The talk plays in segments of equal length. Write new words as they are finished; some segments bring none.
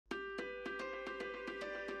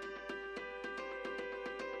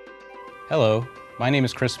Hello, my name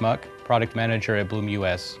is Chris Muck, Product Manager at Blum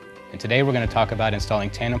US, and today we're going to talk about installing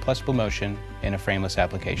Tandem plus BLUMOTION in a frameless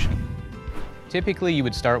application. Typically, you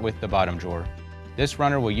would start with the bottom drawer. This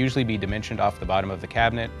runner will usually be dimensioned off the bottom of the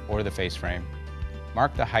cabinet or the face frame.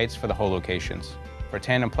 Mark the heights for the hole locations. For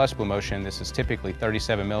Tandem plus BLUMOTION, this is typically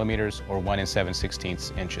 37 millimeters or 1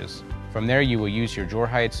 7/16 inches. From there, you will use your drawer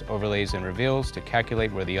heights, overlays, and reveals to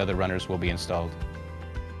calculate where the other runners will be installed.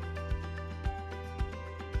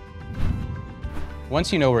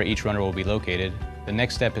 Once you know where each runner will be located, the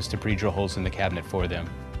next step is to pre-drill holes in the cabinet for them.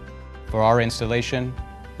 For our installation,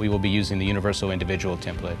 we will be using the Universal Individual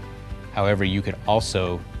Template. However, you could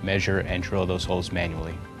also measure and drill those holes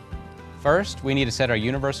manually. First, we need to set our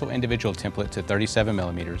Universal Individual Template to 37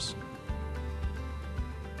 millimeters.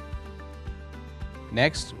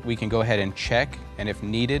 Next, we can go ahead and check, and if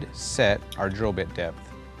needed, set our drill bit depth.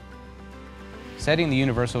 Setting the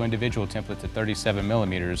Universal Individual Template to 37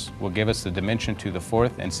 millimeters will give us the dimension to the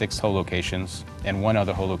 4th and 6th hole locations and one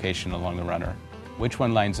other hole location along the runner. Which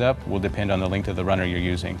one lines up will depend on the length of the runner you're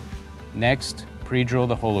using. Next, pre-drill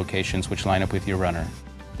the hole locations which line up with your runner.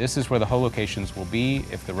 This is where the hole locations will be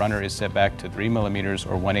if the runner is set back to 3 millimeters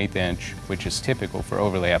or 1/8 inch, which is typical for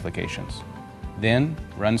overlay applications. Then,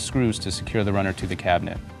 run screws to secure the runner to the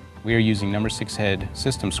cabinet. We are using number 6 head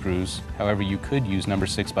system screws, however you could use number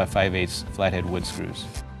 6 by 5/8 flathead wood screws.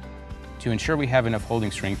 To ensure we have enough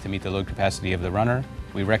holding strength to meet the load capacity of the runner,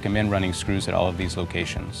 we recommend running screws at all of these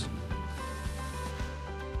locations.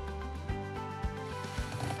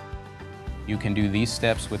 You can do these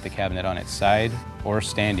steps with the cabinet on its side or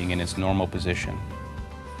standing in its normal position.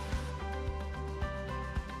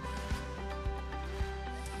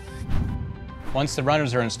 Once the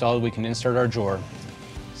runners are installed, we can insert our drawer.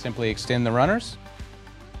 Simply extend the runners,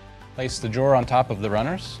 place the drawer on top of the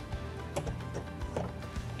runners,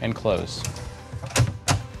 and close.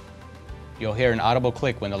 You'll hear an audible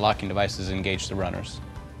click when the locking devices engage the runners.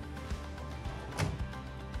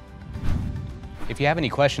 If you have any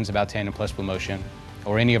questions about Tandem plus BLUMOTION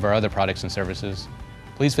or any of our other products and services,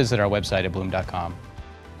 please visit our website at blum.com.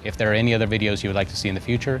 If there are any other videos you would like to see in the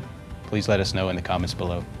future, please let us know in the comments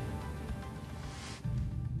below.